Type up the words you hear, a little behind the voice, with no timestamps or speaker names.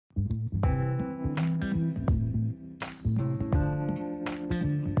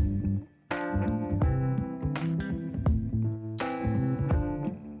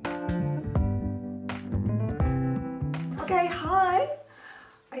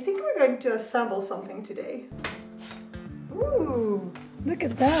I think we're going to assemble something today. Ooh, look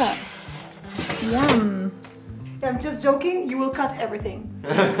at that. Yum. I'm just joking, you will cut everything.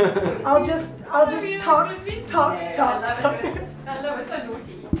 I'll just talk.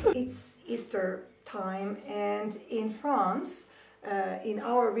 It's Easter time, and in France, in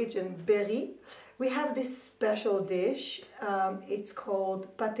our region, Berry, we have this special dish. It's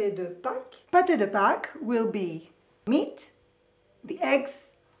called Pâté de Pâques. Pâté de Pâques will be meat, the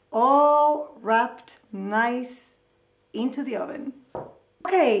eggs, all wrapped nice into the oven.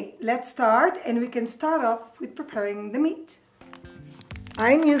 Okay, let's start, and we can start off with preparing the meat.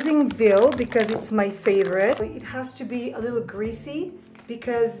 I'm using veal because it's my favorite. It has to be a little greasy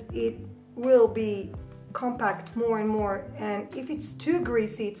because it will be compact more and more, and if it's too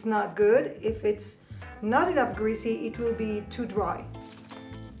greasy it's not good. If it's not enough greasy it will be too dry.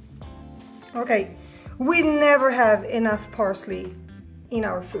 Okay, we never have enough parsley in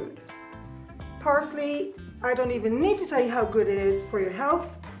our food. Parsley, I don't even need to tell you how good it is for your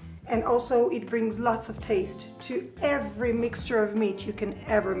health, and also it brings lots of taste to every mixture of meat you can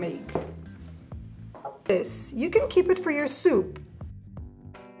ever make. This, you can keep it for your soup.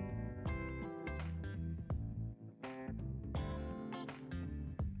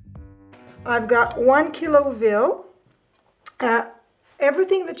 I've got 1 kilo veal.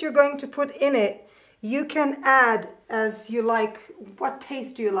 Everything that you're going to put in it, you can add as you like. What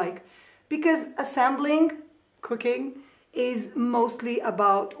taste do you like? Because assembling, cooking, is mostly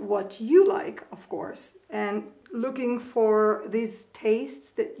about what you like, of course, and looking for these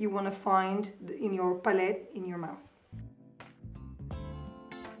tastes that you want to find in your palate, in your mouth.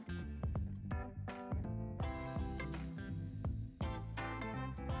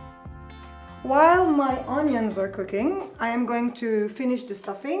 While my onions are cooking, I am going to finish the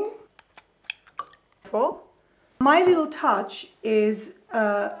stuffing. My little touch is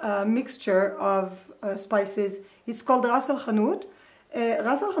a mixture of spices. It's called Ras el Hanout.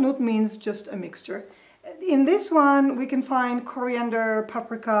 Ras el Hanout means just a mixture. In this one we can find coriander,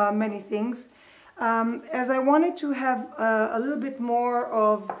 paprika, many things. As I wanted to have a little bit more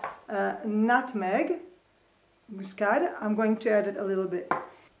of nutmeg, muscade, I'm going to add it a little bit.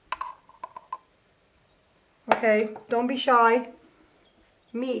 Okay, don't be shy.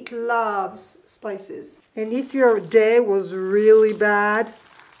 Meat loves spices. And if your day was really bad,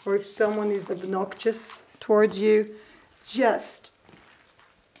 or if someone is obnoxious towards you, just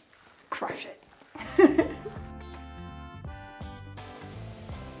crush it.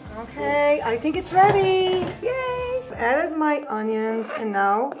 Okay, I think it's ready. Yay! I've added my onions, and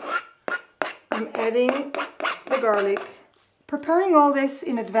now I'm adding the garlic. Preparing all this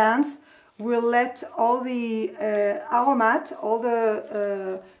in advance will let all the aromat, all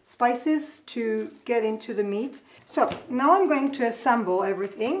the spices to get into the meat. So now I'm going to assemble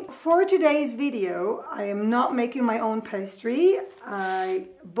everything. For today's video, I am not making my own pastry. I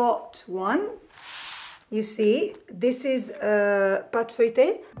bought one. You see, this is pâte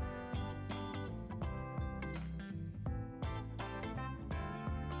feuilletée.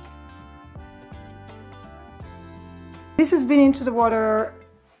 This has been into the water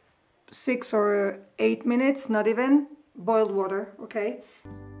 6 or 8 minutes, not even. Boiled water, okay?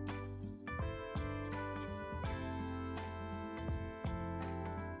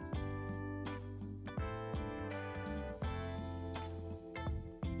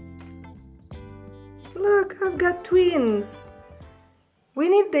 Look, I've got twins. We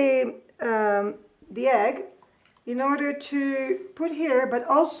need the egg in order to put here, but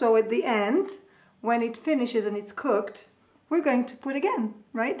also at the end, when it finishes and it's cooked, we're going to put again,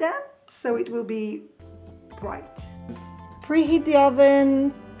 right, Dan? So it will be bright. Preheat the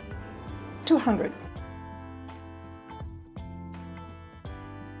oven 200.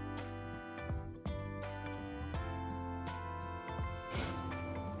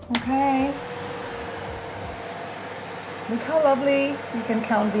 Okay. Look how lovely. You can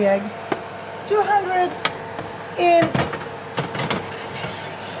count the eggs. 200 in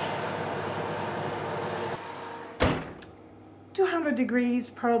 200 degrees,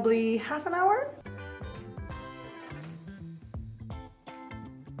 probably half an hour.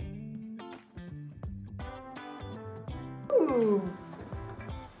 Ooh,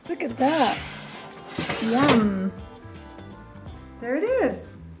 look at that. Yum. There it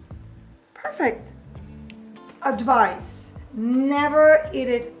is. Perfect. Advice, never eat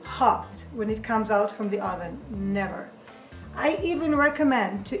it hot when it comes out from the oven. Never. I even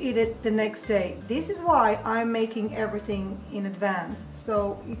recommend to eat it the next day. This is why I'm making everything in advance,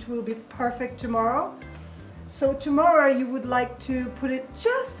 so it will be perfect tomorrow. So tomorrow you would like to put it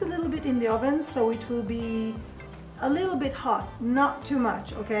just a little bit in the oven, so it will be a little bit hot, not too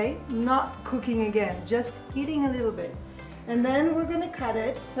much, okay? Not cooking again, just heating a little bit. And then we're gonna cut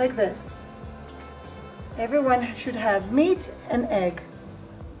it like this. Everyone should have meat and egg.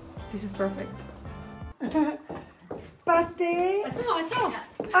 This is perfect. Pâté. Attends.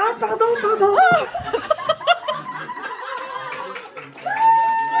 Ah, pardon.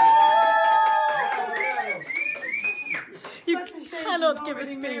 You cannot give a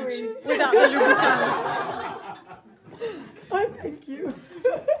speech without the Louboutins. Oh, thank you.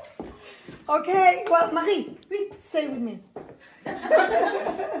 Okay, well, Marie, stay with me.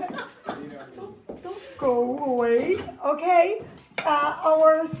 Don't go away. Okay,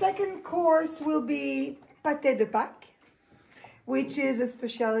 our second course will be Pâté de Pâques, which is a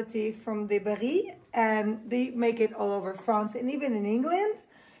specialty from the Berry, and they make it all over France and even in England.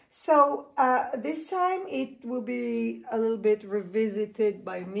 So this time it will be a little bit revisited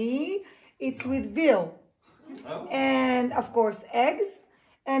by me. It's with veal and of course eggs,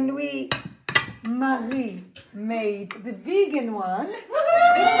 and Marie made the vegan one.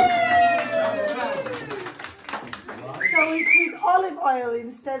 So it's with olive oil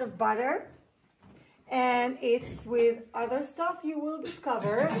instead of butter, and it's with other stuff you will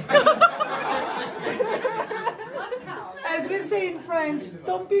discover. As we say in French,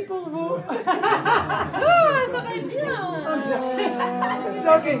 tant pis pour vous. Ça va être bien. I'm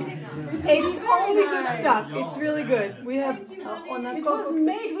joking. It's only good stuff. It's really good. We have It was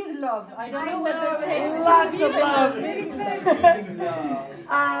made with love. I don't know what the taste. Lots of love.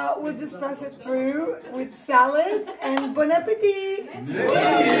 We'll just pass it through with salad, and bon appetit.